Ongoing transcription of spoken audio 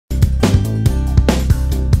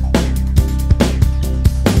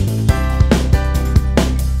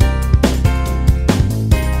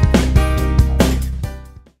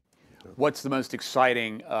what's the most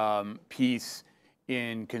exciting piece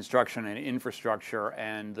in construction and infrastructure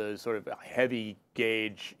and the sort of heavy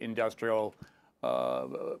gauge industrial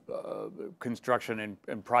construction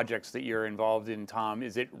and projects that you're involved in, Tom?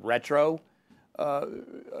 Is it retro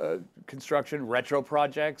construction, retro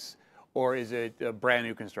projects, or is it brand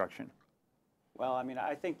new construction? Well, I mean,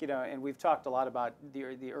 I think, and we've talked a lot about the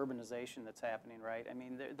urbanization that's happening, right? I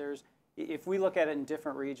mean, if we look at it in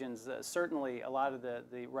different regions, certainly a lot of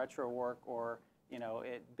the retro work or,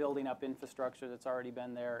 building up infrastructure that's already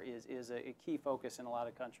been there is a key focus in a lot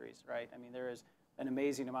of countries, right? I mean, there is an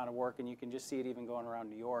amazing amount of work, and you can just see it even going around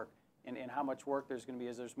New York, and how much work there's going to be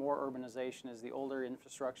as there's more urbanization, as the older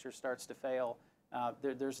infrastructure starts to fail.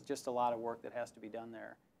 There's just a lot of work that has to be done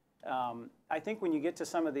there. I think when you get to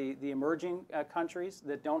some of the emerging countries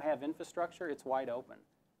that don't have infrastructure, it's wide open.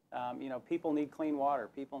 People need clean water,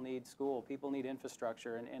 people need school, people need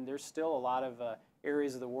infrastructure, and there's still a lot of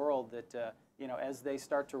areas of the world that, as they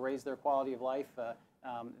start to raise their quality of life,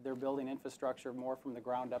 they're building infrastructure more from the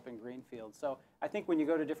ground up in greenfield. So I think when you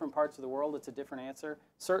go to different parts of the world, it's a different answer.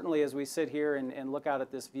 Certainly as we sit here and look out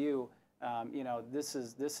at this view, this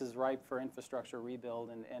is ripe for infrastructure rebuild,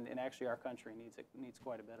 and actually our country needs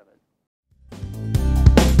quite a bit of it.